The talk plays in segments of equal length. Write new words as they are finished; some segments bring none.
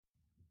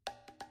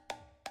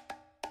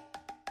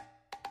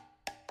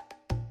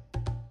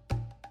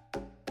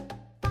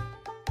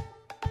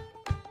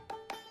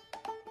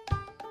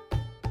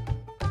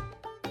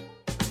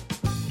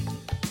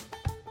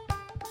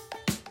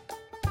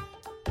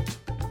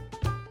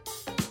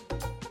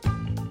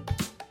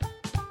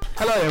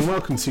Hello and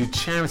welcome to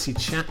Charity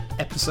Chat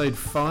episode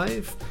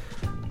 5.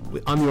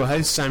 I'm your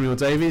host Samuel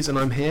Davies and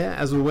I'm here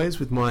as always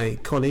with my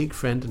colleague,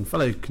 friend and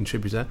fellow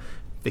contributor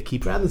Vicky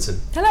Bradlington.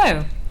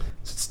 Hello.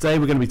 So today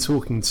we're going to be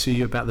talking to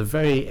you about the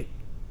very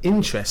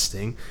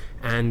interesting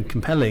and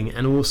compelling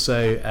and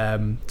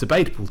also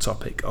debatable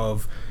topic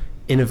of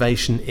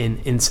innovation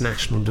in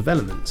international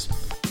development.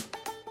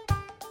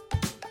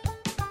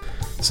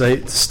 So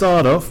to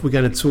start off, we're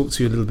going to talk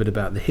to you a little bit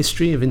about the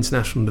history of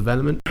international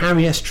development.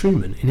 Harry S.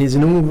 Truman, in his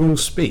inaugural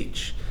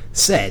speech,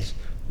 said,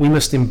 "We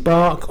must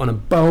embark on a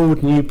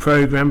bold new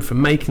programme for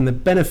making the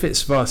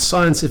benefits of our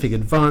scientific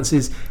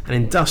advances and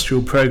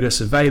industrial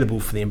progress available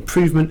for the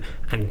improvement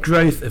and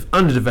growth of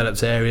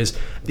underdeveloped areas.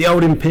 The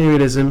old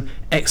imperialism,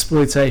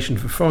 exploitation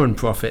for foreign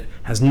profit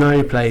has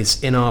no place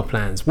in our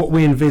plans. What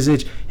we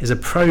envisage is a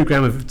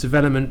programme of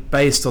development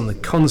based on the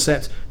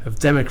concept of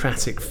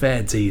democratic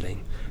fair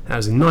dealing." That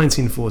was in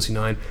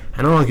 1949,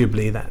 and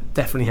arguably that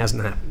definitely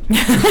hasn't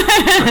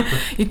happened.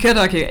 You could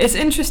argue. It's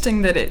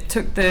interesting that it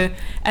took the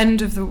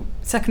end of the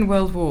Second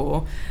World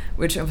War,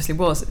 which obviously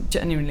was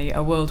genuinely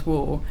a world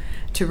war,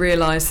 to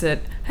realise that,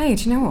 hey,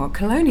 do you know what?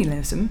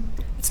 Colonialism,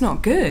 it's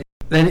not good.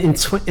 Then in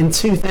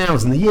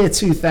 2000, the year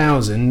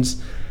 2000,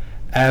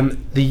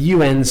 the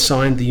UN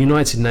signed the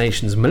United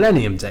Nations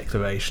Millennium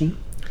Declaration,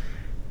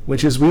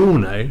 which, as we all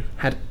know,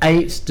 had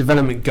 8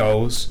 development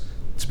goals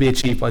to be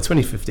achieved by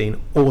 2015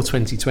 or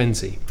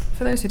 2020.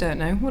 For those who don't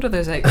know, what are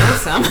those 8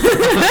 goals, Sam?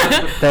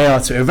 They are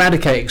to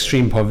eradicate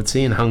extreme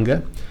poverty and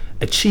hunger,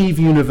 achieve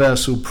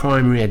universal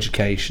primary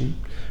education,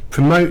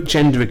 promote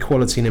gender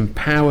equality and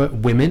empower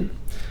women,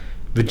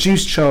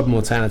 reduce child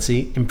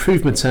mortality,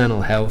 improve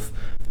maternal health,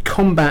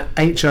 combat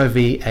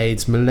HIV,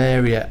 AIDS,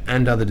 malaria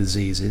and other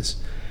diseases,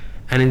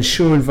 and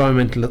ensure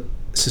environmental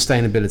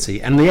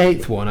sustainability. And the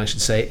 8th one, I should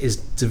say, is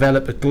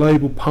develop a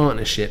global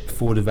partnership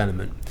for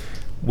development,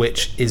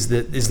 which is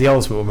the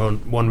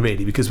ultimate one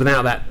really, because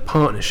without that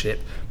partnership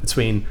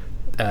between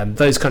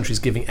those countries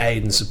giving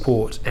aid and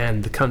support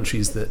and the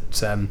countries that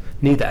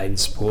need that aid and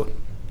support,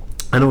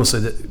 and also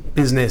the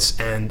business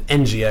and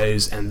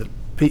NGOs and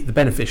the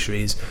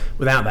beneficiaries,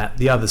 without that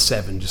the other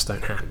 7 just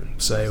don't happen.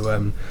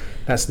 So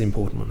that's the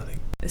important one, I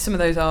think. Some of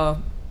those are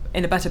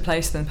in a better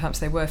place than perhaps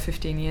they were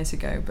 15 years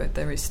ago, but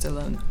there is still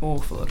an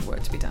awful lot of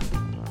work to be done.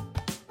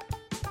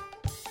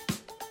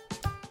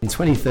 In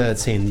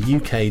 2013, the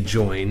UK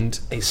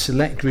joined a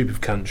select group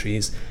of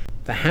countries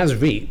that has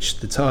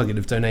reached the target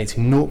of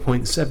donating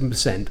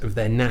 0.7% of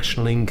their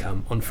national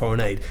income on foreign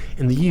aid.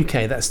 In the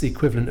UK, that's the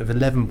equivalent of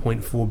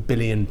 £11.4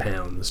 billion.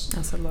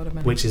 That's a lot of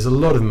money. Which is a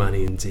lot of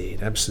money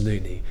indeed,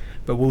 absolutely.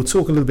 But we'll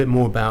talk a little bit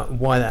more about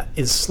why that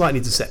is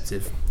slightly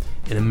deceptive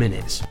in a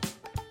minute.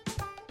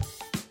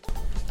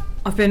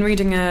 I've been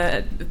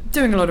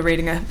doing a lot of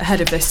reading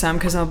ahead of this, Sam,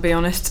 because I'll be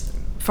honest,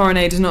 foreign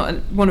aid is not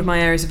one of my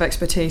areas of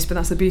expertise, but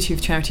that's the beauty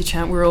of Charity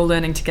Chat. We're all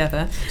learning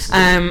together.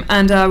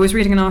 And I was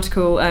reading an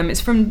article.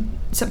 It's from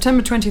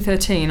September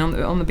 2013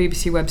 on the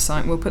BBC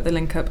website. We'll put the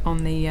link up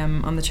on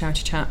the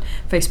Charity Chat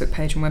Facebook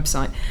page and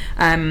website.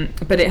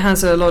 But it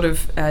has a lot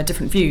of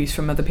different views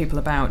from other people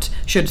about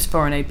should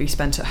foreign aid be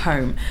spent at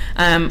home.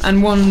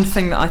 And one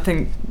thing that I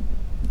think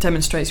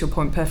demonstrates your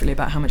point perfectly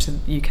about how much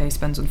the UK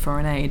spends on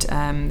foreign aid.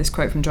 This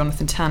quote from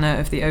Jonathan Tanner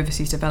of the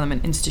Overseas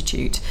Development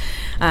Institute.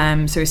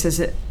 So he says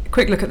that a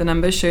quick look at the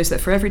numbers shows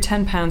that for every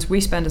 £10 we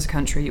spend as a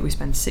country, we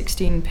spend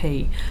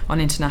 16p on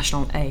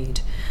international aid.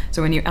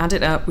 So when you add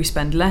it up, we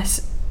spend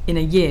less in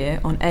a year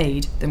on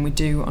aid than we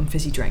do on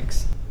fizzy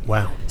drinks.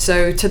 Wow.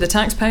 So to the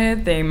taxpayer,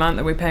 the amount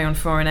that we pay on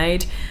foreign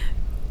aid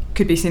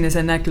could be seen as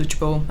a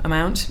negligible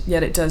amount,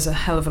 yet it does a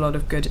hell of a lot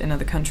of good in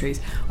other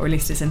countries, or at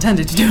least it's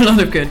intended to do a lot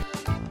of good.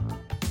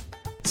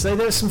 So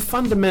there are some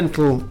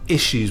fundamental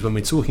issues when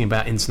we're talking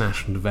about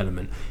international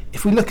development.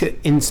 If we look at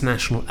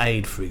international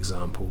aid, for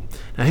example,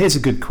 now here's a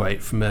good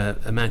quote from a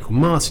man called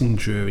Martin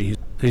Drury,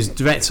 who's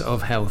Director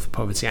of Health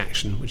Poverty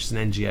Action, which is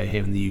an NGO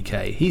here in the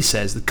UK. He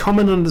says, "The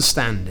common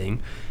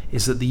understanding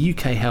is that the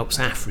UK helps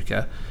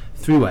Africa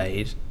through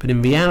aid, but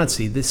in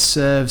reality this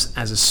serves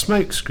as a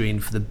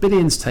smokescreen for the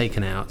billions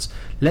taken out.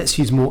 Let's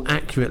use more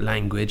accurate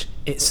language.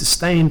 It's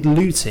sustained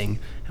looting,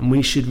 and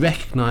we should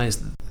recognise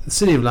that the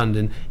City of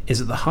London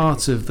is at the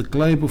heart of the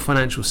global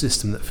financial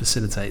system that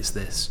facilitates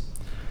this."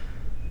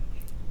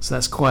 So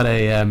that's quite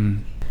a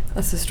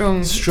that's a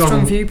strong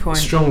viewpoint.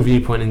 Strong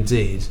viewpoint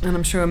indeed. And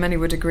I'm sure many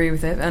would agree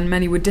with it, and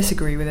many would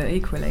disagree with it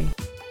equally.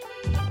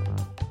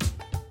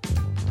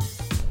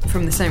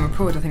 From the same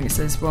report, I think it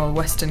says, well,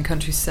 Western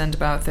countries send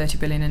about $30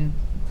 billion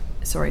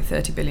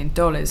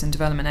in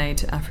development aid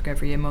to Africa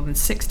every year. More than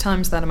 6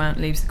 times that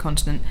amount leaves the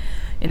continent,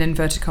 in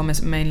inverted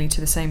commas, mainly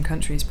to the same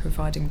countries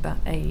providing that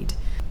aid.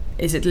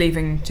 Is it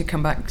leaving to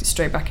come back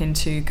straight back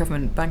into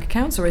government bank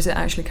accounts, or is it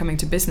actually coming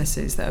to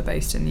businesses that are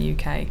based in the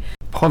UK?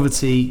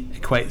 Poverty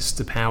equates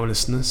to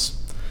powerlessness.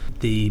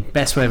 The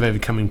best way of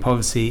overcoming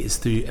poverty is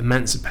through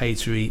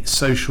emancipatory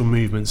social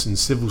movements in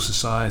civil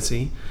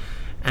society,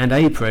 and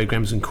aid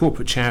programs and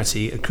corporate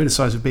charity are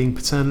criticised for being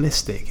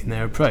paternalistic in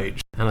their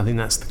approach. And I think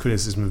that's the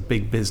criticism of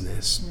big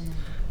business.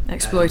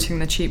 exploiting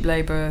the cheap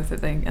labour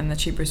and the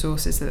cheap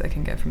resources that they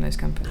can get from those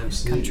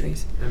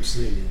countries.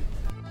 Absolutely.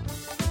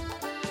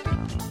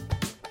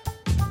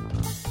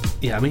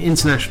 Yeah, I mean,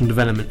 international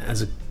development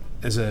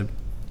as a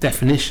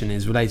definition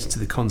is related to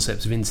the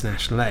concept of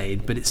international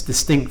aid, but it's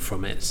distinct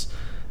from it.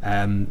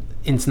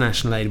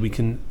 International aid,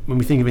 when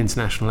we think of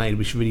international aid,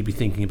 we should really be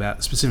thinking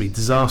about specifically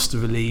disaster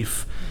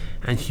relief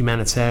and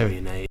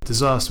humanitarian aid.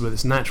 Disaster, whether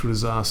it's natural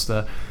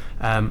disaster,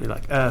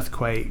 like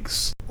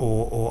earthquakes,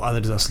 or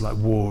other disasters like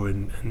war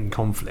and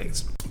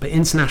conflict. But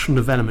international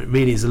development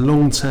really is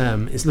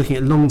looking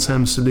at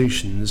long-term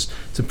solutions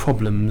to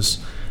problems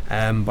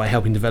by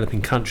helping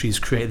developing countries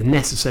create the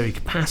necessary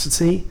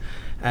capacity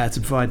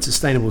to provide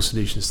sustainable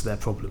solutions to their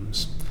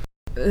problems.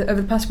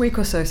 Over the past week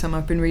or so, Sam,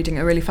 I've been reading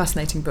a really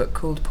fascinating book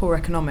called Poor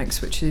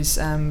Economics, which is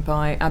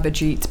by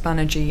Abhijit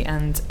Banerjee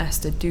and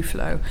Esther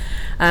Duflo,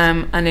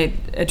 and it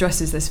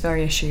addresses this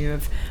very issue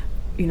of,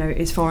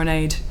 is foreign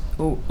aid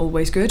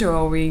always good, or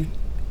are we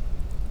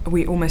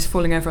almost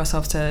falling over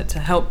ourselves to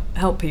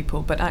help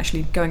people, but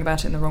actually going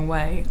about it in the wrong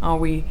way? Are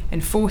we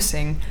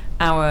enforcing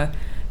our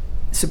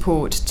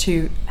support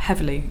too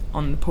heavily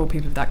on the poor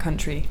people of that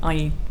country,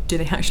 i.e. do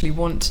they actually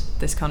want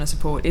this kind of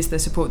support? Is the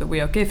support that we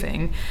are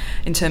giving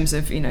in terms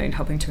of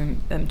helping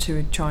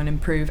to try and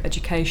improve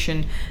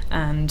education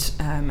and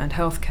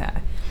healthcare,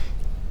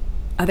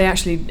 are they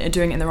actually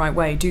doing it in the right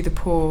way? Do the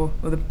poor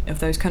of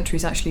those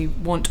countries actually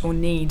want or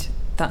need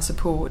that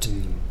support,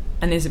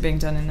 and is it being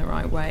done in the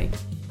right way?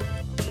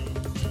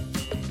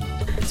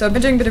 So I've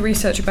been doing a bit of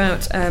research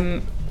about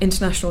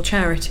international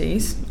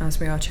charities, as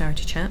we are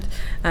Charity Chat,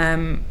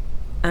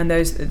 and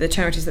the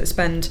charities that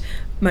spend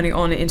money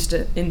on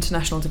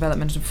international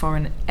development and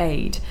foreign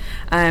aid.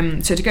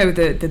 So to go with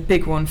the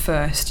big one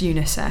first,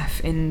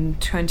 UNICEF, in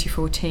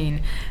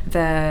 2014,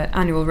 their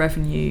annual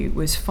revenue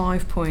was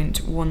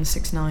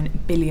 $5.169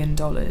 billion,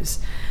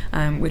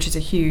 which is a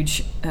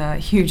huge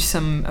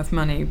sum of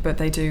money, but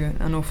they do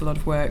an awful lot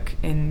of work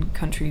in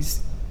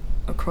countries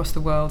across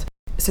the world.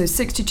 So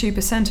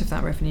 62% of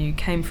that revenue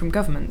came from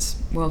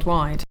governments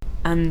worldwide.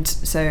 And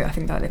so I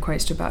think that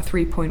equates to about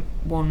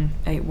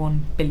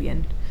 3.181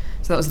 billion.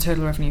 So that was the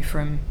total revenue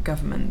from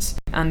governments.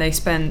 And they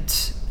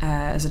spent,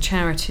 as a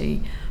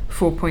charity,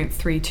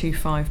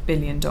 $4.325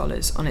 billion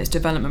on its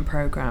development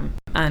program.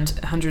 And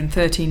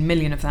 113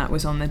 million of that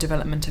was on the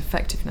development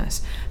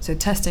effectiveness. So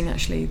testing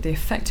actually the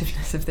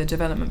effectiveness of the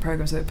development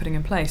programs that they're putting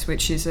in place,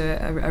 which is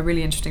a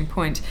really interesting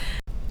point.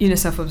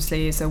 UNICEF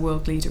obviously is a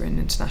world leader in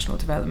international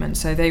development,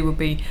 so they will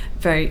be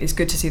it's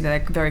good to see that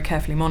they're very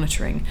carefully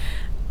monitoring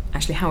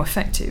actually how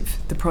effective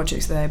the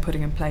projects that they're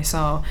putting in place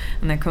are,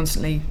 and they're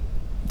constantly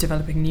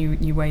developing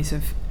new ways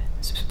of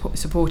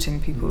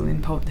supporting people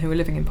who are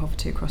living in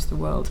poverty across the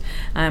world.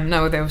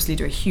 Now they obviously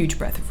do a huge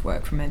breadth of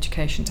work, from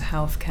education to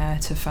healthcare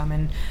to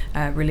famine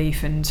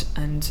relief and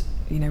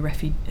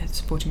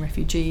supporting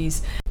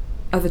refugees.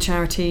 Other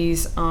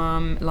charities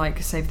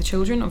like Save the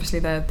Children, obviously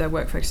their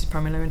work focuses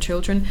primarily on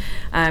children,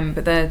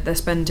 but their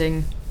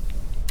spending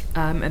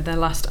at their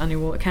last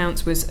annual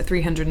accounts was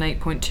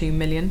 £308.2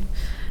 million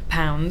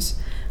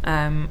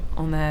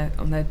on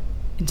their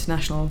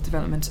international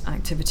development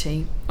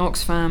activity.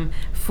 Oxfam,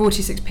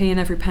 46p in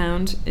every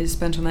pound is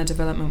spent on their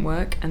development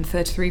work, and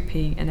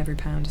 33p in every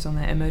pound is on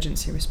their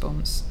emergency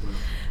response.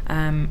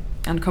 And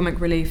Comic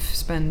Relief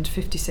spend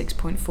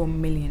 £56.4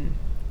 million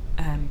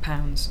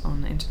pounds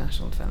on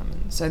international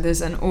development. So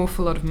there's an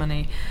awful lot of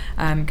money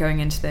going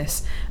into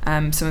this.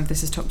 Some of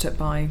this is topped up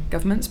by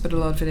governments, but a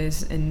lot of it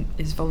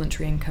is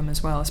voluntary income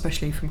as well,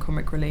 especially from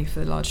Comic Relief.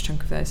 A large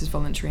chunk of theirs is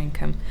voluntary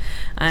income.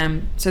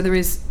 So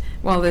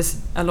while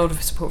there's a lot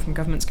of support from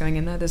governments going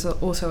in there's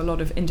also a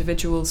lot of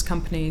individuals,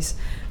 companies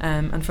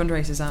and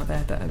fundraisers out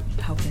there that are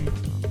helping.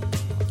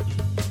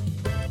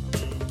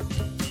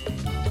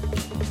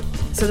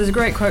 So there's a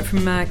great quote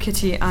from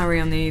Kitty Ari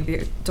on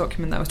the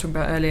document that I was talking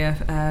about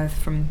earlier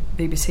from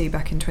BBC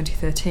back in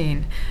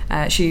 2013.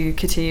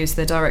 Kitty is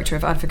the Director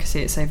of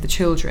Advocacy at Save the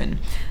Children,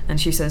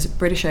 and she says,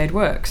 British aid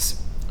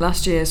works.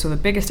 Last year saw the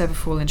biggest ever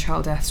fall in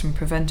child deaths from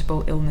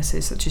preventable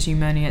illnesses such as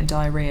pneumonia and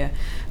diarrhoea,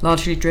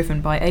 largely driven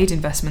by aid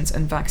investments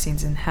and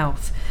vaccines in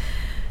health.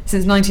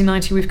 Since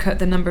 1990, we've cut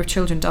the number of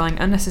children dying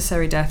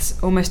unnecessary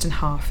deaths almost in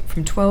half,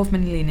 from 12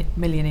 million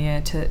a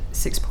year to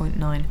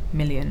 6.9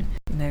 million.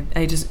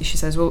 She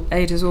says,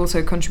 aid has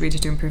also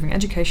contributed to improving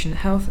education,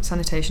 health,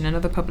 sanitation and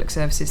other public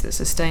services that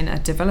sustain a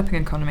developing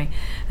economy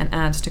and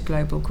add to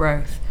global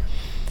growth.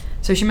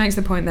 So she makes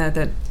the point there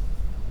that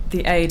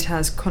the aid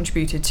has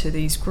contributed to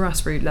these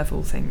grassroots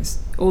level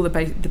things, all the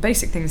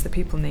basic things that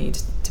people need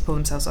to pull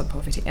themselves out of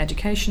poverty: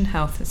 education,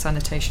 health and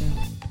sanitation.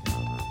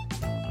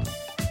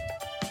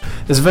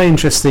 There's a very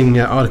interesting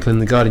article in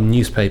the Guardian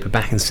newspaper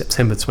back in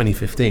September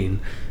 2015.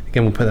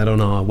 Again, we'll put that on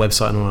our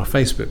website and on our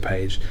Facebook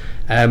page.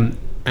 And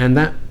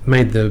that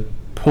made the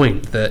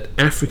point that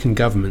African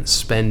governments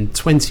spend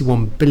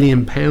 £21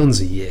 billion a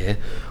year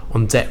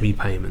on debt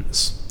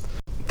repayments.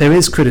 There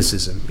is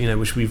criticism,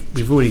 which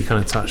we've already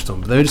kind of touched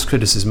on, but there is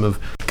criticism of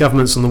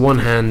governments on the one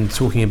hand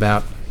talking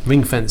about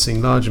ring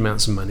fencing large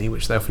amounts of money,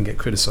 which they often get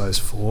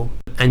criticised for,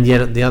 and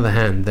yet at the other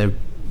hand they're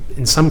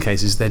in some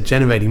cases they're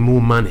generating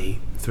more money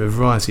through a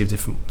variety of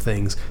different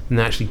things than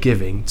they're actually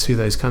giving to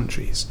those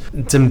countries.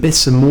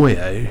 Dambisa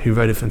Moyo, who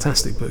wrote a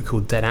fantastic book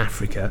called Dead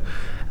Africa,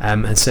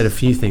 has said a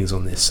few things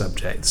on this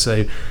subject.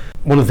 So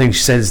one of the things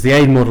she says, the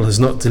aid model has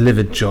not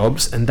delivered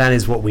jobs, and that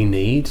is what we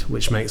need,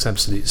 which makes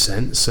absolute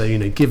sense. So,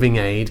 giving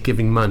aid,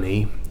 giving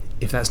money,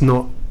 if that's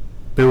not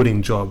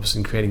building jobs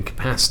and creating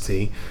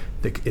capacity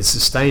that is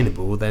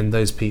sustainable, then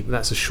those people,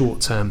 that's a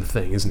short-term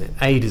thing, isn't it?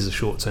 Aid is a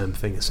short-term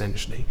thing,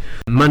 essentially.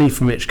 Money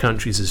from rich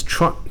countries has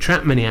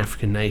trapped many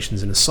African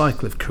nations in a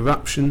cycle of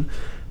corruption,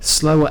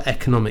 slower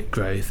economic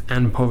growth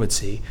and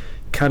poverty.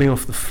 Cutting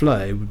off the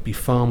flow would be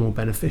far more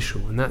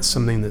beneficial, and that's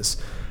something that's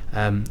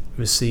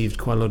received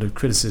quite a lot of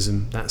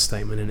criticism, that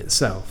statement in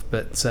itself,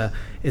 but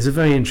it's a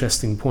very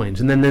interesting point.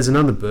 And then there's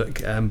another book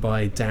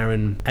by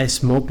Darren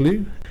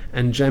Acemoglu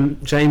and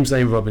James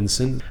A.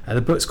 Robinson.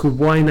 The book's called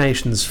Why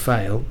Nations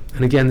Fail,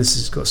 and again this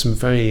has got some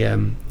very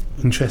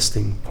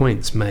interesting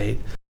points made.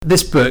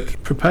 This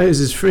book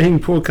proposes freeing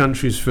poor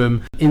countries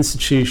from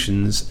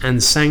institutions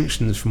and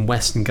sanctions from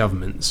Western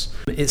governments.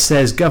 It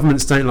says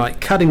governments don't like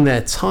cutting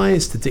their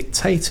ties to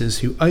dictators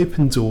who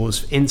open doors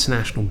for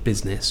international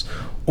business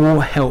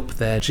or help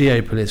their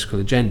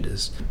geopolitical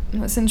agendas.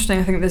 That's interesting.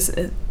 I think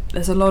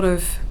there's a lot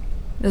of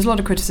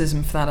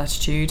criticism for that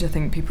attitude. I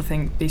think people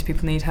think these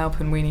people need help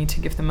and we need to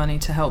give them money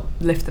to help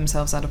lift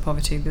themselves out of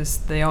poverty. There's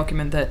the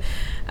argument that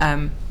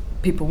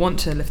people want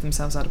to lift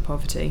themselves out of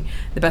poverty.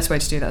 The best way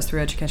to do that is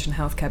through education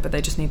and healthcare, but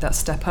they just need that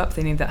step up.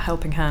 They need that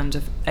helping hand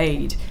of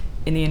aid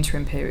in the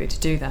interim period to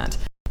do that.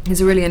 There's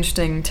a really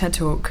interesting TED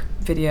Talk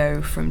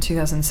video from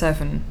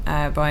 2007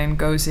 by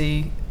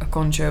Ngozi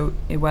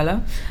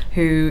Okonjo-Iweala,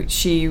 who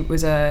she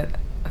was a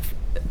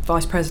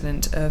vice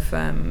president of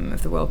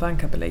the World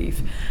Bank, I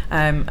believe,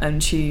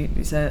 and she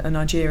is a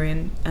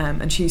Nigerian,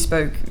 and she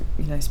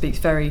speaks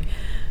very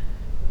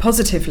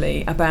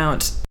positively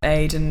about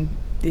aid and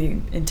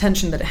the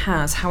intention that it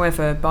has.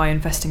 However, by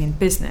investing in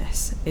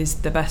business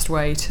is the best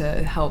way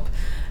to help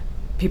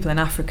people in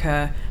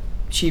Africa.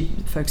 She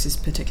focuses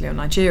particularly on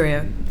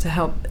Nigeria to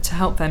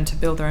help them to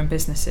build their own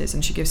businesses,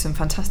 and she gives some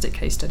fantastic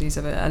case studies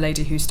of a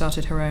lady who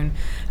started her own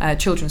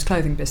children's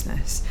clothing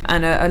business.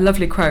 And a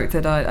lovely quote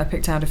that I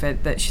picked out of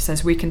it, that she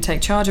says, "We can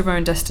take charge of our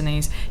own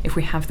destinies if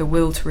we have the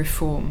will to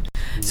reform."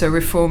 So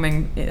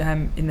reforming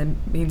in the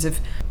means of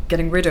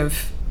getting rid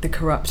of the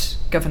corrupt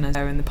governors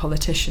and the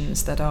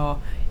politicians that are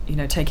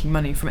taking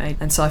money from aid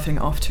and siphoning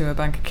it off to a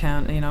bank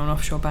account, an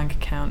offshore bank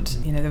account.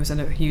 There was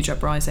a huge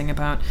uprising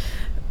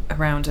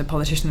around a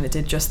politician that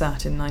did just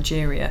that in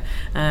Nigeria,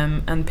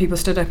 and people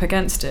stood up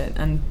against it,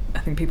 and I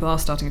think people are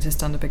starting to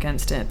stand up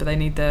against it, but they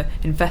need the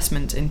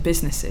investment in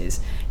businesses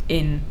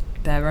in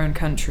their own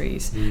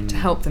countries to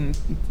help them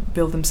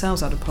build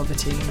themselves out of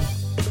poverty.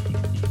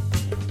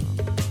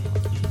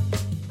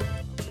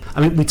 I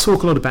mean, we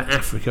talk a lot about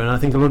Africa, and I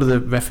think a lot of the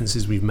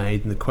references we've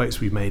made and the quotes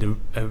we've made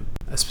are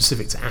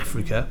specific to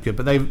Africa,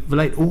 but they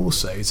relate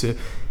also to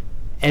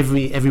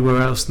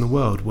everywhere else in the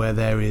world where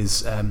there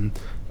is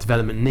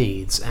development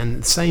needs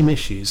and same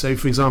issues. So,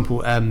 for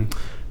example,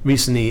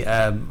 recently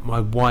my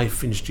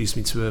wife introduced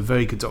me to a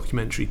very good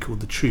documentary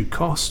called The True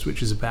Cost,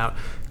 which is about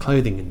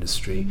clothing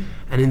industry.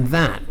 And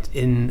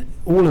in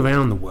all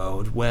around the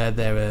world where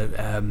there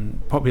are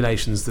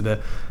populations that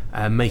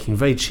are making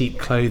very cheap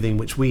clothing,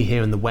 which we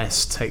here in the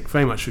West take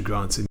very much for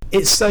granted,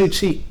 it's so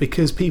cheap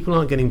because people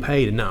aren't getting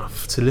paid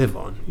enough to live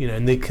on,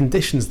 and the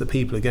conditions that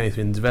people are going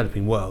through in the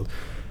developing world,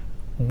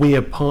 we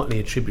are partly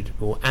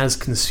attributable as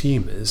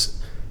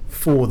consumers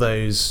for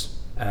those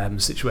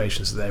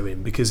situations that they're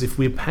in, because if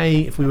we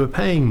were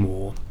paying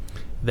more,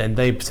 then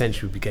they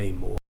potentially would be getting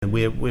more, and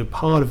we're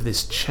part of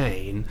this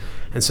chain.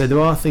 And so there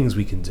are things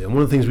we can do, and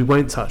one of the things we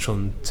won't touch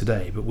on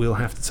today, but we'll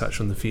have to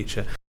touch on in the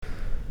future.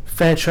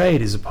 Fair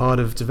trade is a part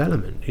of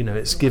development.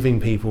 It's giving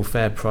people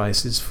fair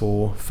prices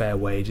for fair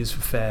wages,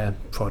 for fair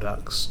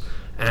products,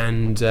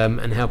 and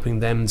helping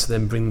them to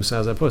then bring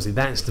themselves out of poverty.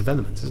 That's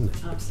development, isn't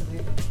it?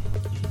 Absolutely.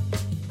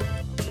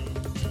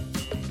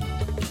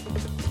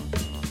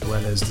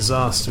 Where there's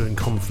disaster and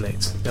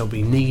conflict, there'll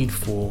be need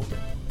for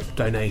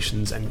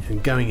donations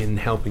and going in and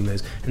helping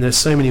those. And there's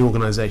so many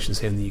organisations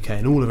here in the UK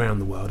and all around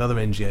the world, other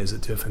NGOs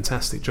that do a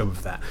fantastic job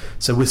of that.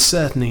 So we're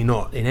certainly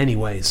not in any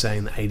way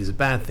saying that aid is a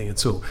bad thing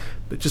at all,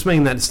 but just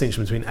making that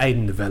distinction between aid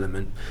and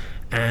development.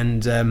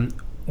 And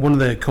one of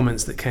the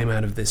comments that came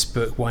out of this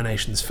book, Why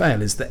Nations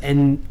Fail, is that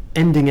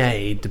ending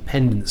aid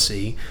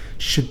dependency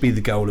should be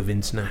the goal of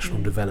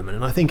international development,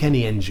 and I think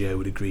any NGO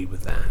would agree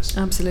with that.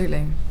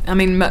 Absolutely. I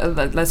mean,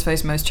 let's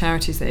face most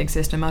charities that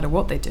exist, no matter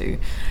what they do,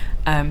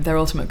 their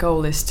ultimate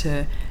goal is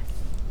to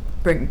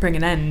bring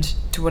an end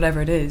to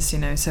whatever it is,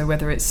 so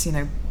whether it's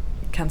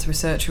cancer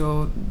research,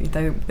 or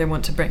they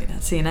want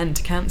to see an end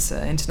to cancer.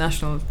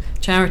 International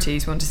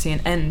charities want to see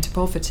an end to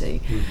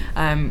poverty.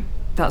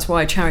 That's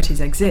why charities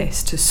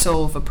exist, to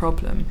solve a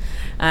problem.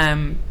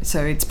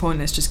 So it's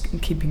pointless just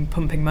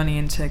pumping money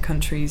into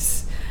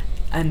countries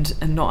and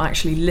not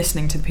actually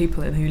listening to the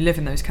people who live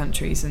in those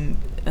countries and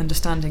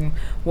understanding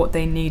what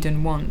they need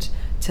and want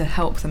to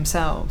help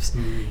themselves.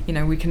 You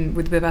know, we can,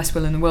 with the best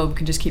will in the world, we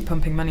can just keep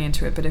pumping money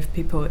into it, but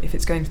if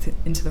it's going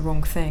into the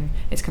wrong thing,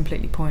 it's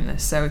completely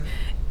pointless. So,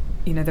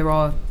 you know, there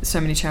are so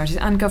many charities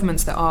and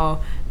governments that are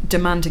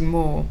demanding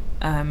more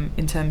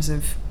in terms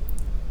of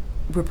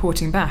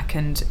reporting back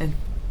and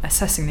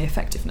assessing the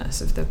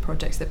effectiveness of the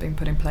projects that are being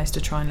put in place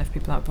to try and lift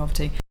people out of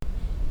poverty.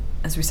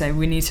 As we say,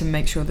 we need to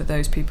make sure that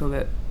those people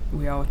that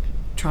we are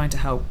trying to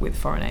help with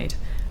foreign aid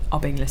are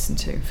being listened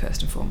to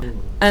first and foremost.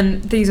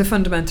 And these are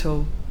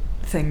fundamental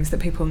things that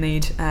people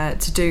need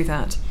to do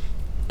that,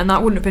 and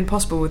that wouldn't have been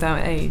possible without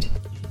aid.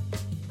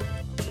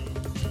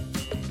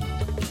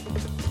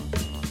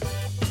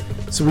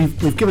 So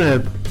we've given a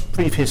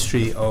brief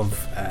history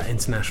of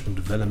international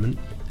development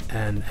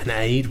and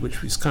aid,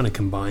 which was kind of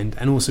combined,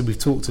 and also we've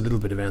talked a little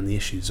bit around the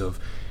issues of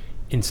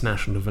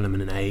international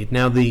development and aid.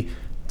 Now, the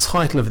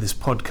title of this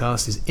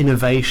podcast is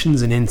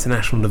Innovations in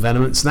International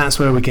Development, so that's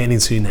where we're getting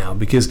to now,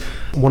 because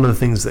one of the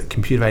things that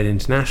Computer Aid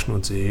International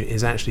do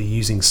is actually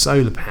using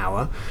solar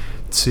power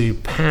to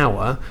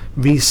power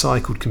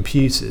recycled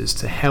computers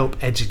to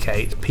help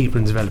educate people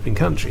in developing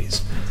countries,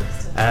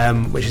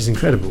 which is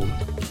incredible.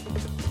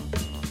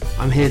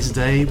 I'm here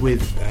today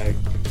with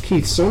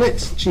Keith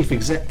Sonnet, Chief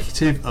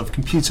Executive of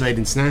Computer Aid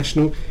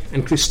International,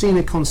 and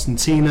Christina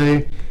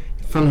Constantino,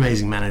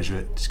 Fundraising Manager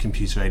at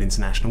Computer Aid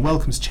International.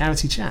 Welcome to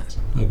Charity Chat.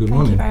 Good morning.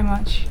 Thank you very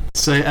much.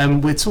 So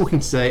we're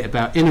talking today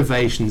about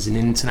innovations in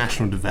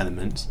international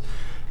development.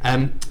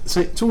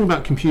 So talking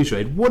about Computer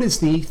Aid, what is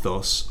the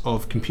ethos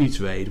of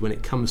Computer Aid when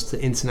it comes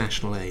to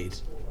international aid?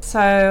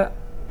 So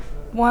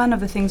one of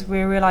the things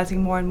we're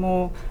realising more and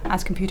more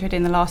as Computer Aid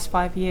in the last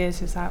 5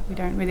 years is that we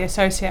don't really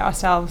associate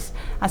ourselves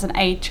as an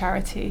aid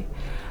charity.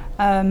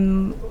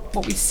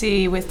 What we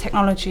see with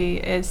technology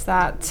is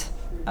that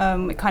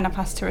it kind of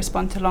has to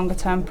respond to longer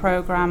term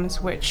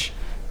programmes which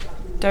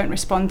don't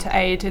respond to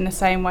aid in the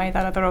same way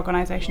that other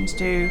organisations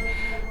do.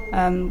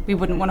 We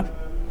wouldn't want to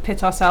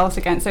pit ourselves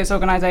against those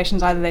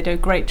organisations either. They do a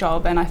great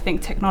job, and I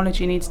think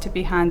technology needs to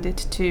be handed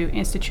to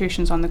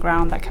institutions on the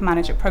ground that can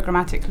manage it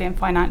programmatically and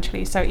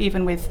financially. So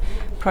even with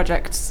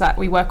projects that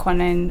we work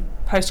on in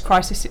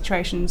post-crisis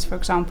situations, for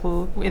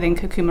example within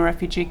Kakuma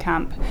refugee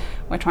camp,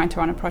 we're trying to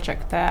run a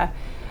project there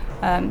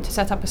to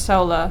set up a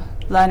solar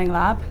learning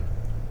lab.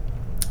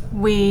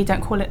 We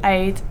don't call it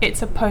aid,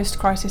 it's a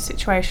post-crisis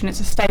situation, it's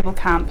a stable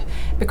camp,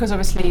 because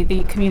obviously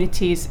the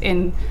communities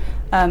in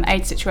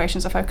aid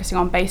situations are focusing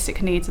on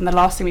basic needs, and the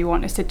last thing we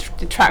want is to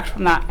detract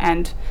from that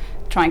and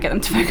try and get them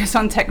to focus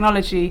on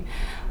technology.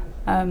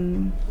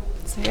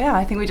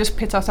 I think we just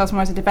pit ourselves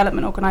more as a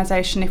development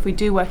organisation. If we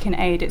do work in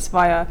aid, it's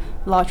via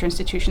larger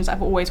institutions that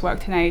have always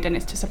worked in aid, and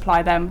it's to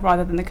supply them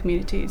rather than the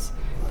communities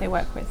they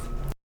work with.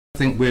 I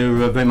think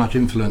we're very much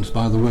influenced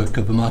by the work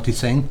of Amartya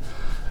Sen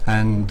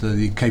and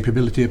the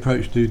capability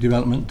approach to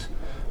development,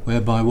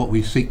 whereby what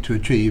we seek to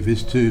achieve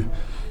is to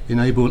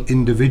enable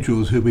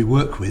individuals who we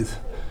work with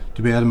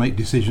to be able to make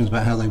decisions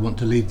about how they want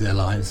to lead their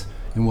lives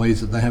in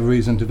ways that they have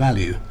reason to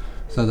value.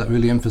 So that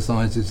really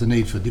emphasises the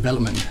need for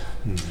development,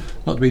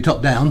 not to be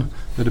top down,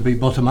 but to be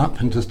bottom up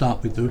and to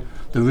start with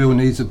the real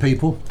needs of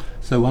people.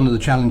 So one of the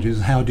challenges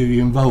is how do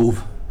you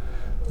involve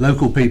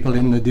local people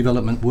in the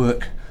development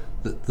work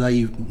that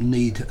they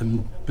need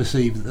and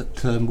perceive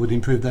that would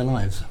improve their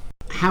lives.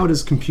 How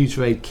does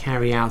Computer Aid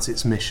carry out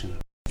its mission?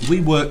 We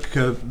work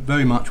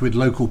very much with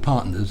local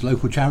partners,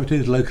 local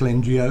charities, local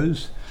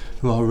NGOs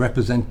who are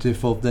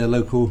representative of their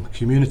local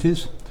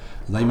communities.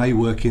 They may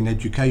work in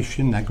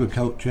education,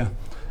 agriculture,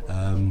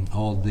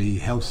 or the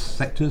health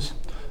sectors,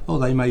 or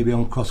they may be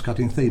on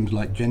cross-cutting themes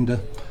like gender,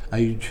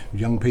 age,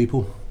 young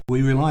people.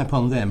 We rely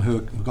upon them who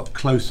have got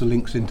closer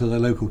links into their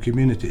local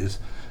communities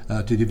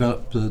to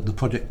develop the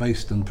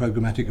project-based and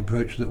programmatic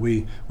approach that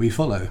we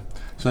follow.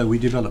 So we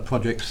develop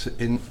projects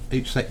in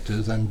each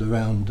sectors and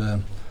around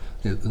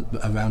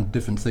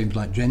different themes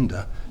like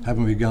gender,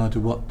 having regard to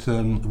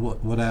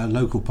what our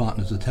local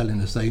partners are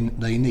telling us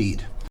they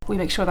need. We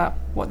make sure that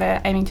what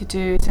they're aiming to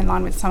do is in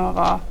line with some of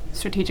our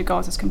strategic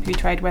goals as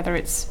Computer Aid, whether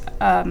it's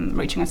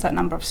reaching a certain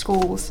number of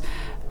schools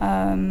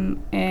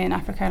in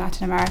Africa and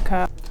Latin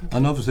America.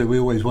 And obviously we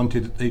always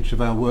wanted each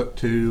of our work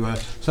to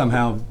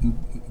somehow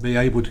be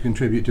able to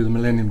contribute to the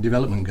Millennium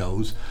Development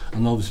Goals,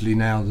 and obviously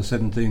now the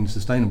 17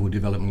 Sustainable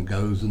Development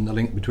Goals and the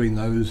link between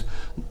those,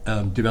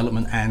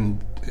 development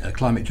and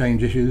climate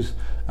change issues.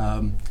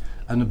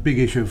 And a big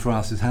issue for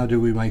us is how do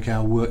we make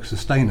our work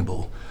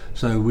sustainable?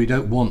 So we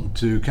don't want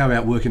to carry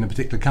out work in a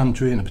particular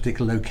country, in a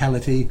particular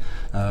locality,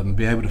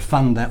 be able to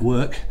fund that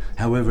work,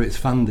 however it's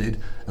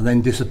funded, and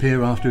then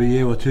disappear after a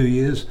year or 2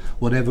 years.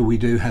 Whatever we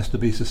do has to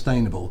be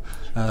sustainable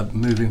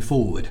moving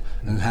forward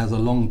and has a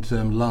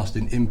long-term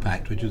lasting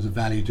impact, which is a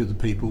value to the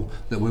people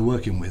that we're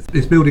working with.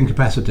 It's building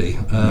capacity,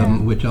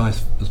 which I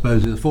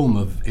suppose is a form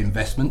of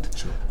investment.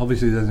 Sure.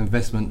 Obviously there's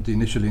investment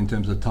initially in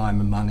terms of time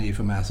and money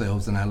from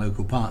ourselves and our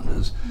local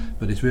partners,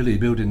 but it's really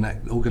building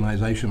that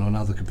organisational and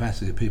other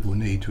capacity that people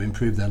need to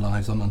improve their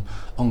lives on an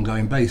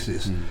ongoing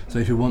basis. So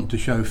if you want to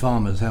show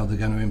farmers how they're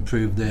going to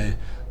improve their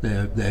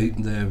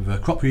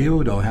crop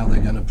yield, or how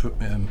they're going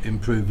to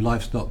improve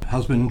livestock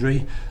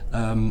husbandry,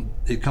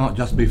 it can't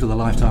just be for the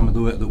lifetime of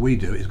the work that we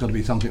do. It's got to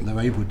be something they're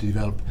able to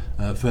develop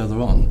further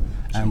on,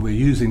 and we're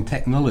using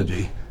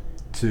technology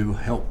to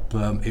help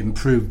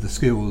improve the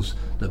skills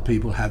that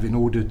people have in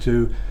order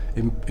to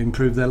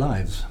improve their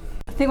lives.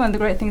 I think one of the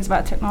great things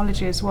about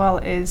technology as well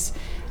is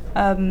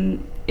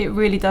it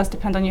really does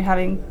depend on you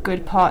having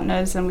good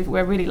partners, and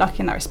we're really lucky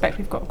in that respect.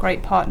 We've got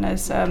great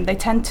partners. They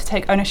tend to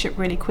take ownership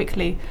really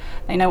quickly.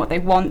 They know what they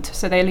want,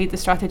 so they lead the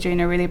strategy in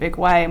a really big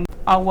way. And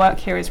our work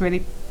here is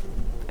really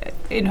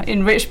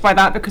enriched by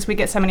that, because we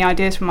get so many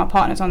ideas from our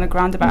partners on the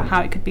ground about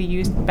how it could be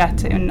used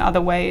better in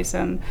other ways.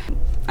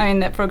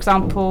 For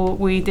example,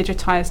 we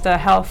digitised a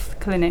health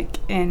clinic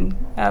in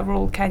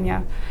rural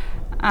Kenya,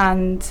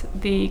 and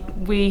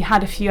we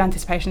had a few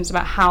anticipations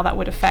about how that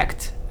would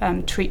affect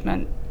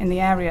treatment in the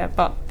area,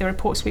 but the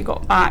reports we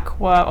got back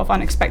were of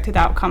unexpected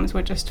outcomes,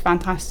 were just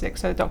fantastic.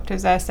 So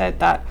doctors there said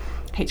that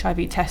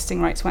HIV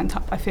testing rates went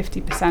up by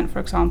 50%, for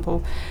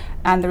example,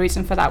 and the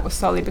reason for that was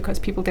solely because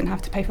people didn't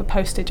have to pay for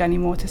postage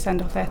anymore to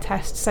send off their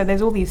tests. So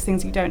there's all these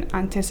things you don't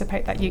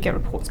anticipate that you get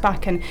reports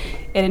back, and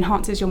it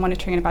enhances your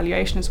monitoring and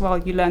evaluation as well.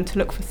 You learn to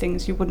look for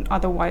things you wouldn't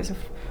otherwise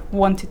have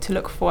wanted to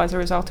look for as a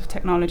result of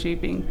technology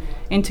being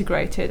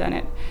integrated,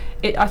 and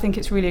I think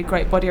it's really a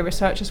great body of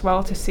research as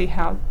well to see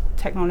how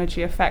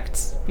technology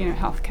affects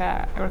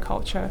healthcare,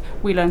 agriculture.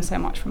 We learn so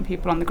much from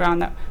people on the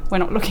ground that we're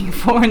not looking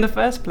for in the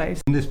first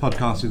place. This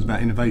podcast is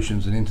about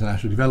innovations and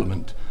international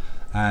development,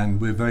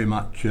 and we're very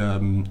much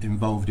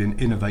involved in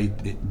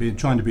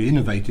trying to be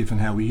innovative in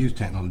how we use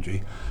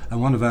technology.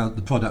 And one of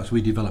the products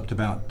we developed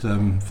about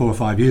 4 or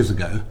 5 years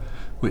ago,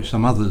 which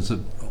some others are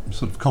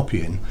sort of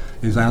copying,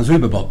 is our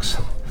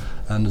ZubaBox.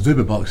 And the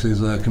ZubaBox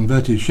is a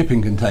converted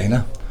shipping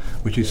container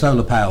which is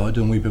solar powered,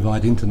 and we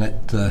provide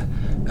internet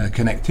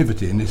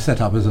connectivity, and it's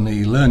set up as an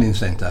e-learning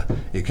centre.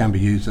 It can be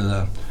used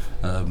as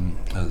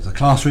a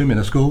classroom in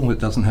a school that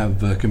doesn't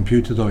have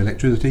computers or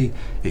electricity.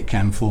 It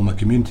can form a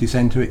community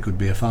centre. It could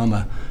be a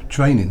farmer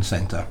training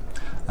centre,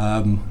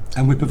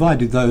 and we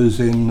provided those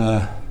in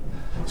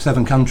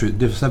 7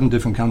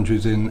 different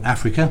countries in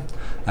Africa,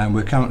 and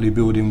we're currently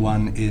building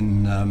one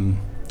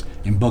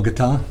in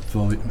Bogota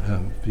for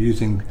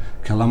using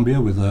Colombia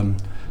with a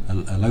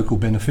local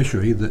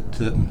beneficiary,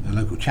 a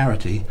local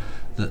charity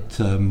that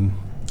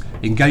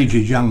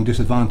engages young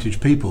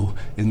disadvantaged people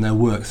in their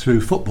work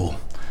through football,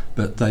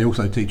 but they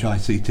also teach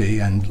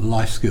ICT and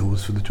life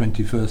skills for the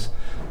 21st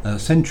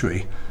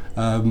century.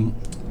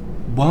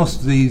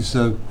 Whilst these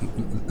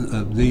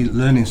the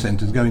learning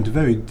centres go into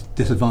very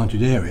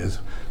disadvantaged areas,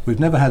 we've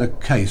never had a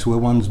case where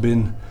one's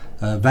been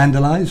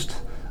vandalised,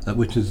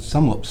 which is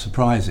somewhat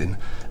surprising,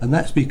 and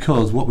that's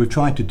because what we've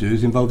tried to do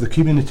is involve the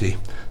community.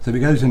 So if it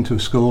goes into a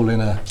school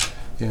in a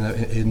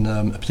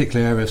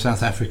particular area of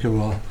South Africa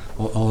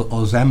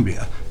or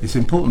Zambia, it's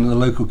important that the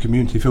local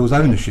community feels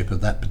ownership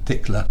of that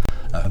particular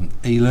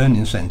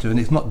e-learning centre, and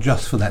it's not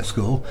just for that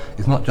school,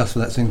 it's not just for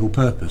that single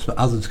purpose, but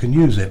others can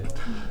use it.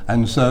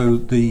 And so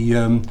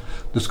the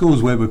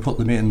schools where we put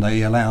them in,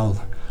 they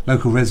allow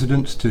local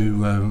residents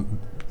to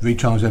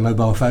recharge their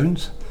mobile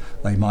phones.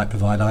 They might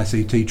provide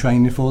ICT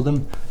training for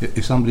them.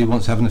 If somebody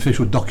wants to have an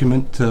official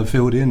document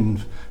filled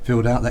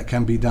out, that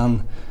can be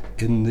done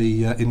in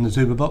the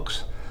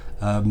ZubaBox.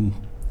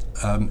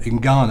 In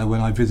Ghana,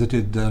 when I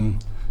visited,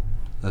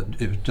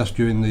 it was just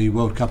during the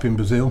World Cup in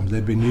Brazil,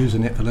 they'd been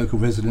using it for local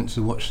residents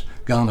to watch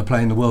Ghana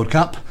play in the World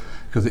Cup,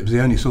 because it was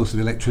the only source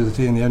of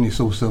electricity and the only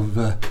source of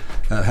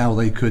how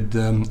they could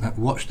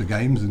watch the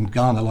games. And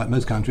Ghana, like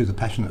most countries, are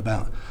passionate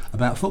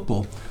about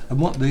football. And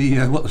what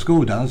the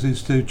school does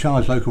is to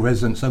charge local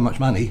residents so much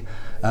money,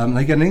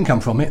 they get an income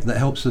from it that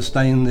helps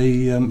sustain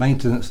the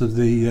maintenance of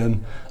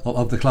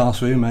the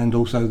classroom and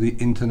also the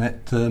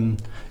internet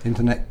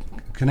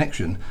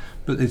connection.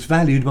 But it's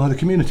valued by the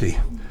community.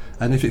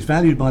 And if it's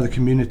valued by the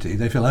community,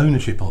 they feel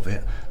ownership of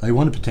it. They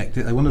want to protect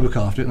it, they want to look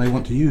after it, and they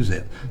want to use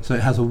it. So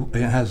it has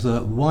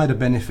a wider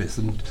benefits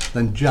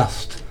than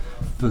just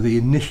for the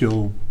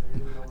initial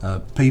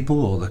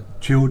people or the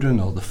children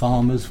or the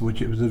farmers,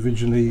 which it was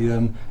originally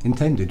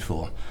intended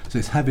for. So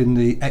it's having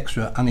the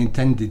extra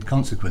unintended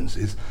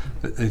consequences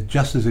that is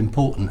just as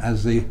important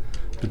as the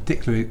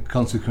particular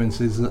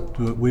consequences that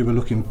we were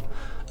looking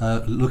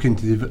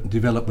to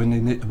develop when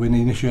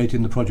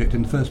initiating the project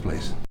in the first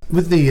place.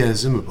 With the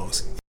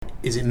ZubaBox,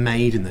 is it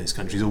made in those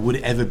countries, or would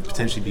it ever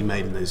potentially be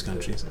made in those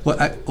countries?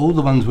 Well, all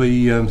the ones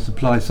we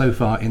supplied so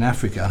far in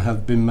Africa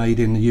have been made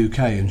in the UK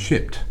and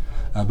shipped.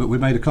 But we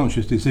made a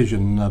conscious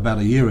decision about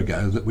a year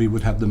ago that we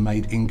would have them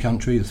made in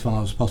country as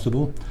far as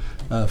possible.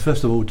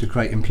 First of all, to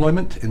create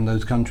employment in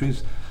those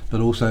countries, but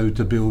also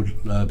to build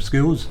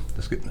skills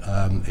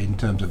in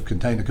terms of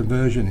container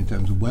conversion, in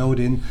terms of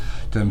welding,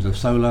 in terms of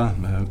solar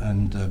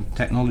and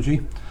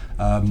technology.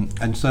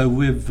 And so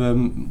we've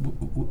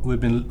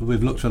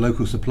looked for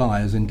local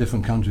suppliers in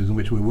different countries in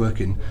which we're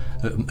working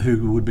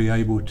who would be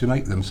able to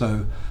make them.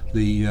 So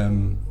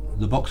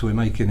the box we're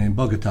making in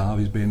Bogota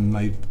is being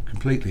made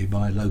completely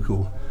by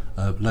local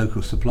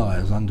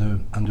suppliers under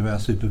our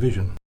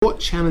supervision. What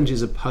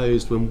challenges are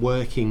posed when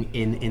working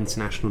in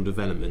international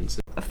development?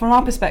 From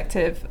our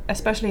perspective,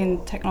 especially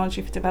in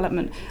technology for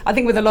development, I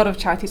think with a lot of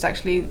charities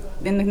actually,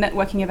 in the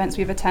networking events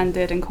we've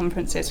attended and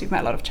conferences, we've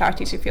met a lot of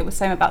charities who feel the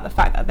same about the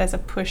fact that there's a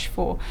push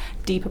for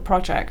deeper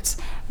projects,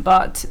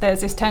 but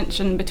there's this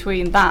tension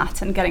between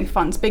that and getting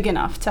funds big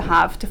enough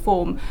to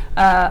form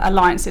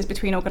alliances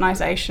between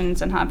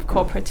organisations and have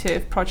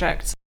cooperative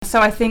projects. So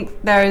I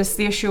think there is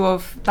the issue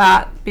of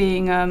that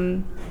being,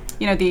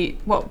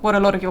 what a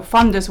lot of your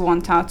funders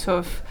want out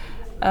of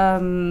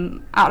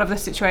the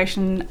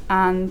situation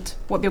and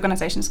what the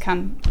organisations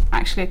can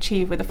actually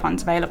achieve with the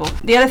funds available.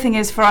 The other thing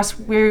is for us,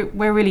 we're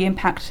really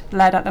impact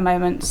led at the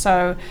moment.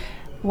 So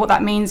what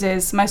that means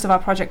is most of our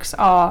projects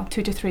are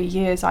 2 to 3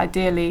 years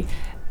ideally,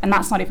 and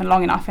that's not even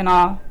long enough in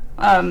our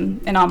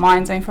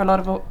minds. I mean, for a lot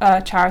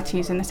of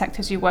charities in the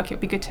sectors you work, it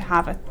would be good to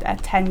have a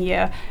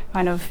 10-year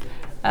kind of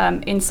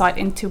insight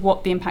into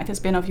what the impact has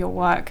been of your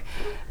work.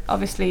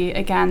 Obviously,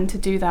 again, to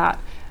do that,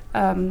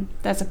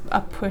 there's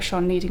a push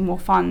on needing more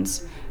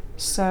funds.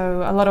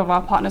 So a lot of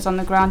our partners on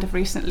the ground have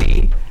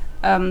recently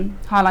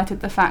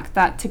highlighted the fact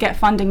that to get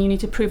funding you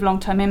need to prove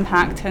long-term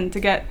impact, and to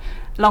get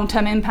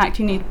long-term impact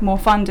you need more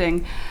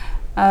funding.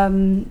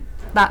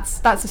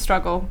 That's a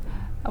struggle.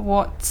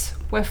 What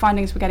we're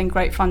finding is we're getting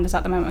great funders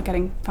at the moment. We're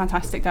getting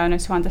fantastic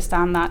donors who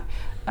understand that,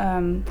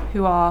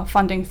 who are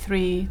funding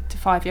 3 to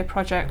 5 year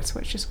projects,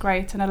 which is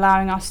great, and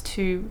allowing us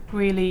to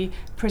really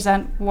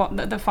present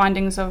what the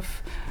findings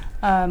of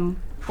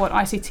what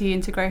ICT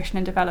integration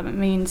and development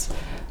means.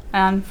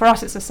 And for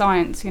us it's a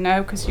science,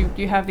 because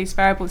you have these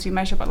variables you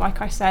measure, but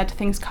like I said,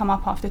 things come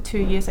up after 2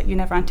 years that you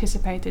never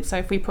anticipated. So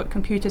if we put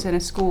computers in a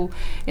school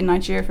in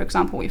Nigeria, for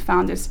example, what we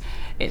found is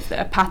it's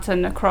a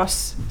pattern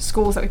across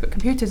schools that we put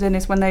computers in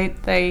is when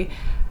they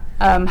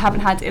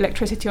haven't had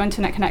electricity or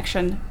internet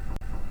connection,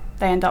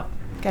 they end up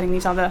getting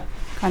these other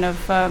kind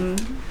of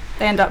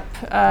they end up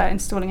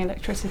installing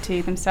electricity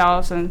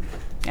themselves. And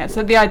yeah,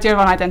 so the idea of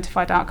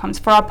unidentified outcomes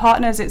for our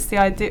partners, it's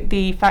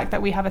the fact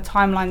that we have a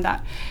timeline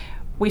that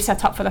we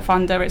set up for the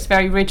funder. It's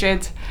very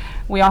rigid.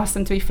 We ask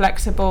them to be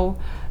flexible,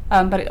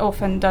 but it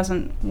often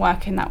doesn't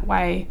work in that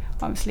way.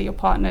 Obviously, your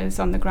partners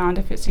on the ground,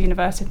 if it's a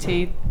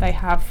university, they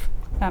have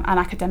an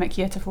academic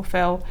year to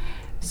fulfill.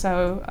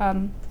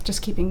 So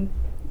just keeping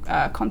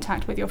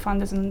contact with your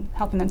funders and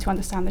helping them to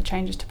understand the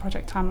changes to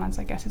project timelines,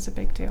 I guess, is a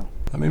big deal.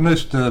 I mean,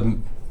 most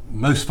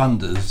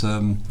funders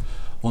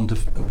want to,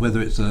 whether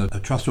it's a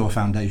trust or a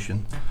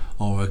foundation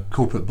or a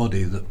corporate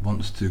body that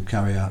wants to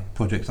carry out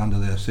projects under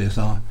their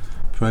CSR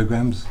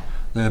programs,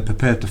 they're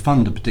prepared to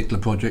fund a particular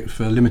project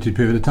for a limited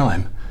period of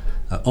time,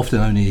 often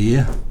only a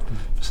year,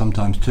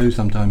 sometimes 2,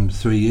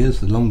 sometimes 3 years.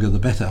 The longer the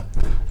better.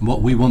 And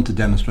what we want to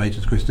demonstrate,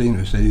 as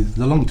Christina said, is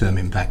the long-term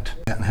impact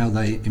and how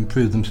they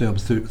improve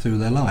themselves through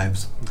their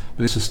lives.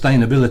 But it's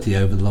sustainability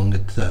over the longer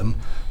term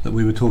that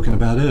we were talking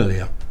about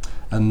earlier,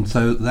 and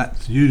so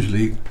that's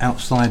usually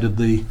outside of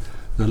the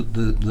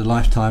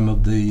lifetime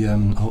of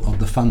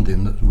the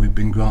funding that we've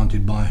been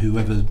granted by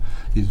whoever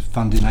is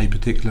funding a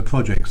particular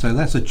project. So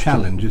that's a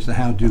challenge, is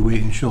how do we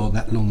ensure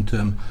that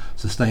long-term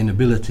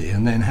sustainability,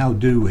 and then how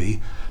do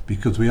we,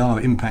 because we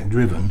are impact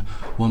driven,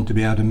 want to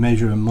be able to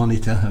measure and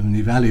monitor and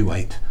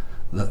evaluate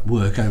that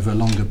work over a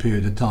longer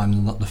period of time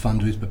than what the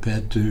funder is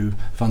prepared to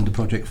fund the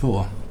project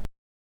for.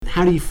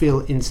 How do you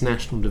feel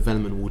international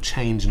development will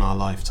change in our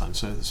lifetime?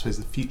 So I suppose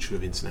the future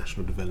of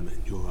international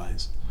development in your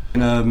eyes.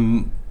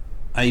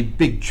 A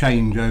big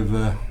change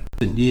over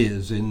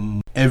years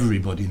in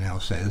everybody now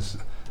says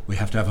we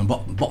have to have a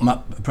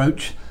bottom-up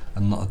approach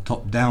and not a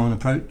top-down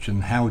approach,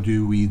 and how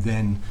do we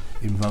then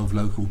involve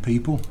local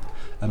people?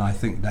 And I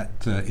think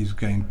that is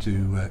going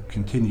to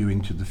continue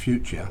into the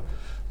future.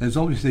 There's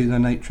obviously the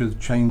nature of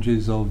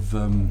changes of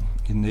in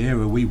the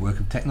era we work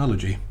of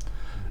technology,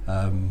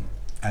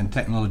 and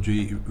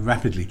technology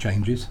rapidly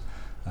changes,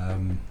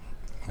 and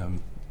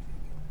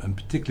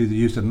particularly the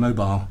use of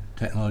mobile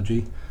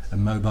technology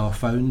and mobile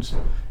phones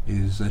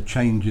is a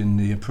change in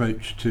the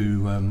approach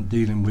to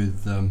dealing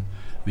with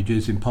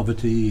reducing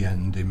poverty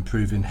and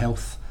improving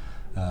health,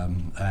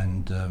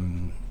 and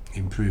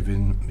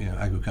improving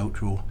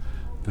agricultural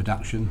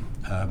production.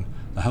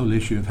 The whole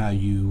issue of how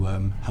you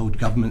hold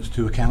governments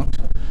to account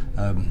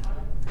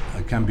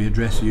can be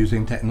addressed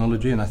using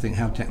technology, and I think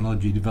how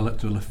technology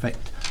develops will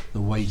affect the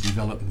way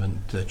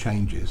development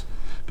changes.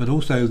 But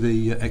also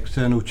the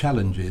external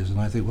challenges, and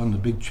I think one of the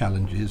big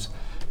challenges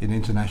in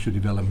international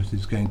development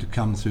is going to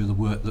come through the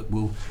work that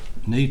will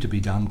need to be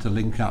done to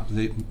link up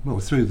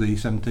through the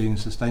 17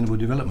 Sustainable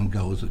Development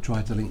Goals that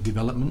try to link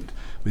development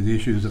with the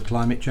issues of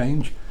climate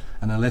change.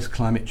 And unless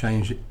climate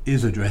change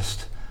is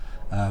addressed,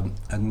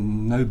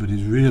 and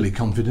nobody's really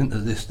confident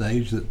at this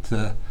stage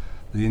that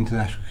the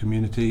international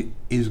community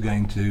is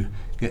going to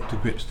get to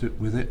grips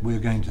with it. We're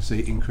going to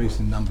see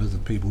increasing numbers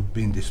of people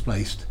being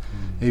displaced,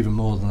 even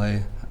more than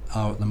they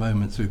are at the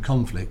moment through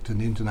conflict,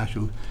 and the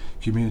international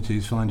community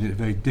is finding it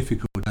very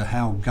difficult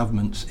how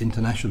governments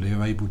internationally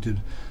are able to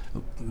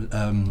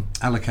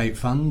allocate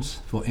funds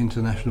for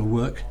international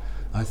work.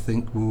 I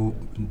think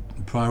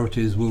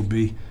priorities will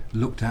be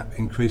looked at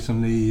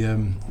increasingly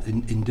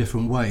in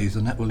different ways,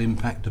 and that will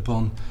impact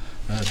upon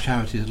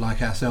charities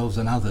like ourselves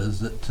and others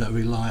that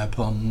rely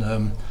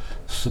upon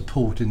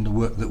support in the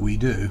work that we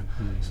do.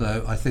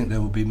 So I think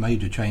there will be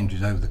major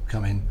changes over the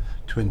coming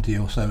 20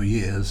 or so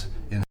years,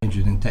 in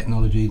changes in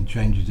technology,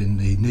 changes in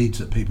the needs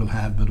that people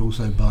have, but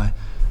also by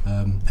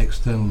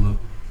external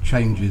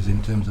changes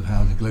in terms of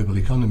how the global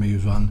economy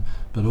is run,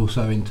 but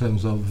also in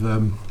terms of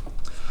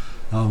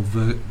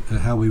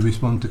how we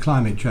respond to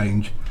climate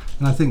change.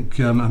 And I think,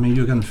 you're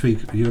going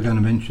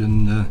to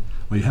mention,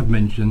 well, you have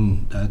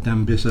mentioned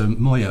Dambisa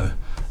Moyo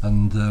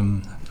and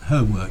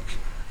her work,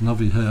 and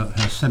obviously her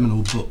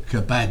seminal book,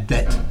 Bad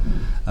Debt,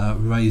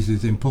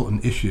 raises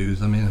important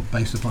issues.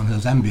 Based upon her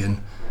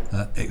Zambian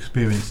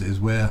experiences,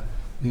 where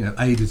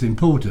aid is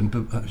important,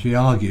 but she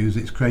argues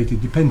it's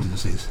created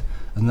dependencies,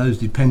 and those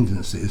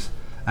dependencies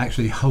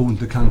actually hold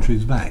the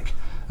countries back.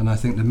 And I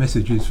think the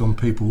messages from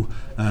people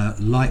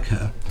like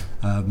her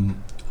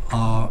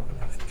are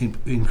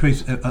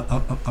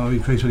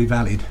increasingly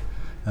valid,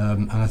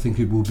 and I think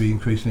it will be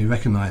increasingly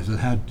recognised that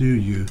how do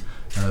you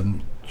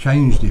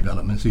change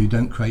development so you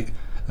don't create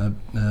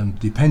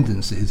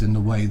dependencies in the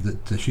way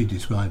that she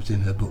describes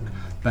in her book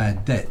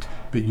Bad Debt,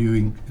 but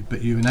you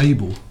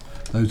enable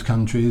those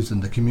countries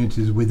and the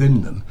communities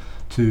within them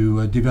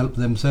to develop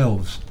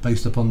themselves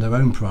based upon their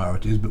own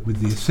priorities, but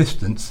with the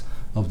assistance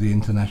of the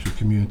international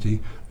community,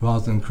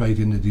 rather than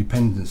creating the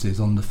dependencies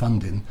on the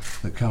funding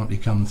that currently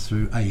comes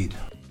through aid.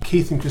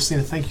 Keith and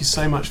Christina, thank you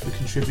so much for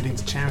contributing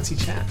to Charity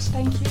Chat.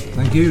 Thank you.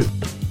 Thank you.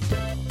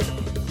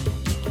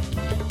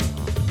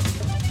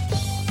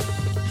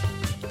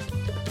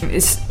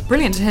 It's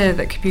brilliant to hear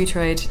that Computer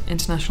Aid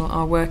International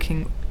are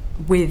working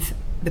with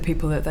the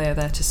people that they are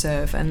there to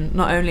serve, and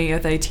not only are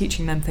they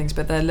teaching them things,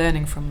 but they're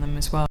learning from them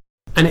as well.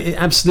 And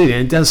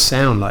it does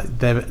sound like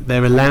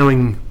they're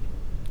allowing,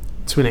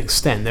 to an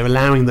extent, they're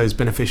allowing those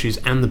beneficiaries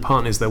and the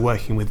partners they're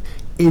working with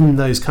in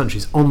those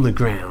countries on the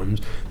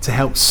ground to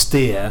help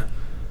steer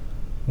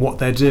what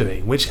they're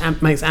doing, which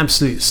makes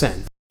absolute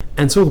sense.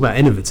 And talk about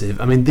innovative,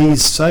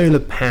 these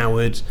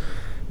solar-powered,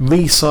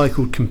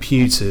 recycled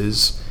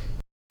computers,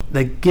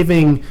 they're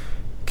giving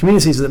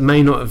communities that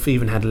may not have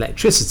even had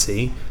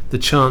electricity the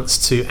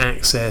chance to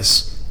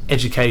access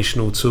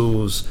educational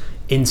tools,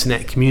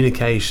 internet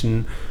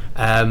communication,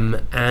 and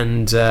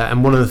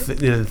one of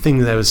the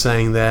things they were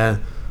saying there,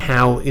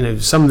 how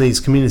some of these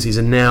communities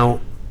are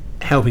now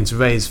helping to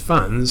raise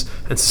funds,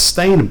 and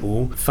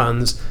sustainable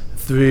funds,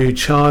 through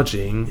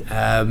charging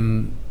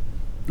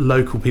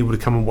local people to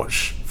come and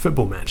watch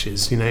football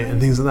matches,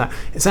 and things like that.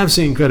 It's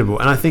absolutely incredible.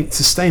 And I think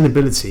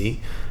sustainability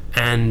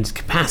and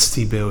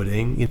capacity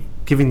building,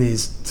 giving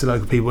these to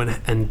local people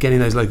and getting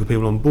those local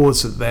people on board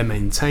so that they're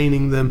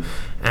maintaining them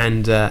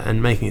and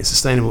making it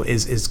sustainable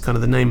is kind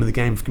of the name of the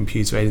game for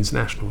Computer Aid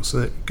International.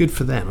 So good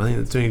for them. I think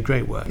they're doing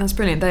great work. That's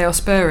brilliant. They are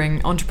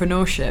spurring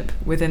entrepreneurship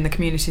within the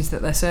communities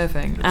that they're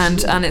serving,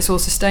 and it's all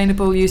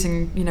sustainable,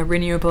 using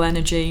renewable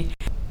energy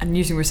and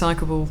using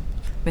recyclable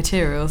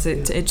materials.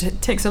 It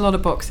ticks a lot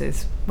of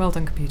boxes. Well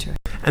done, Computer Aid.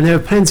 And there are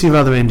plenty of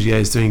other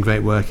NGOs doing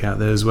great work out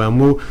there as well,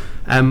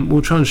 and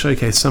we'll try and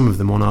showcase some of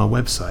them on our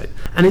website.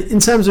 And in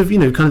terms of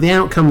kind of the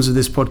outcomes of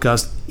this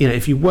podcast,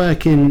 if you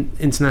work in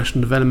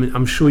international development,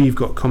 I'm sure you've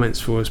got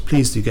comments for us.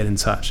 Please do get in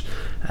touch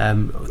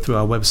through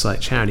our website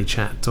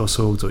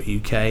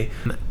charitychat.org.uk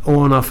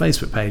or on our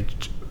Facebook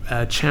page,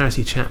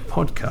 Charity Chat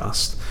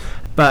Podcast.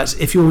 But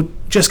if you're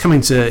just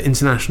coming to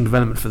international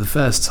development for the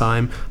first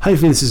time,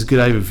 hopefully this is a good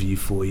overview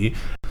for you.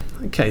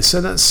 Okay,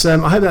 so that's.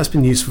 I hope that's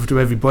been useful to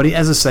everybody.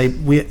 As I say,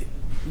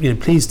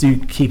 please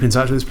do keep in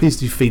touch with us. Please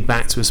do feed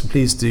back to us, and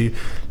please do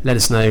let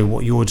us know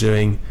what you're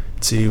doing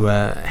to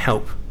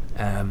help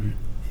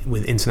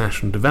with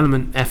international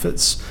development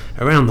efforts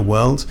around the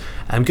world.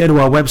 Go to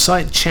our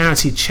website,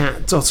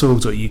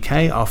 charitychat.org.uk,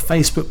 our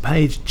Facebook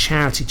page,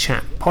 Charity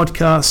Chat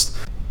Podcast.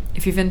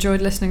 If you've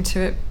enjoyed listening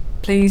to it,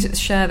 please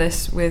share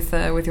this with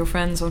your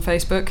friends on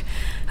Facebook.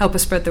 Help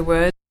us spread the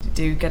word.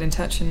 Do get in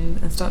touch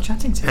and start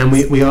chatting to us. And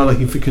we are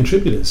looking for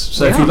contributors.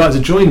 So if you'd like to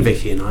join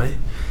Vicky and I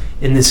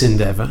in this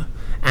endeavour,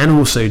 and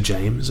also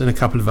James and a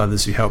couple of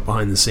others who help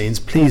behind the scenes,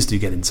 please do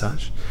get in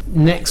touch.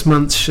 Next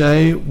month's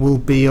show will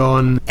be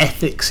on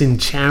ethics in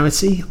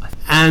charity.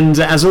 And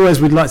as always,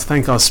 we'd like to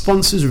thank our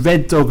sponsors,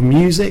 Red Dog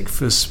Music,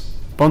 for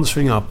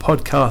sponsoring our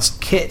podcast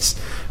kit,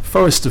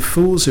 Forest of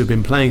Fools, who have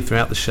been playing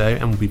throughout the show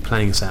and will be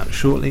playing us out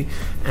shortly,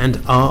 and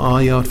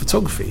RR Yard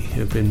Photography,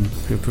 who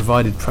have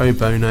provided pro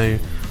bono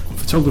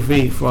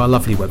photography for our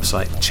lovely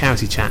website,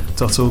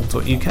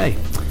 charitychat.org.uk.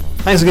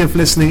 Thanks again for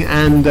listening,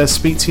 and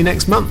speak to you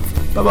next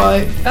month.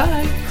 Bye-bye.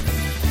 Bye.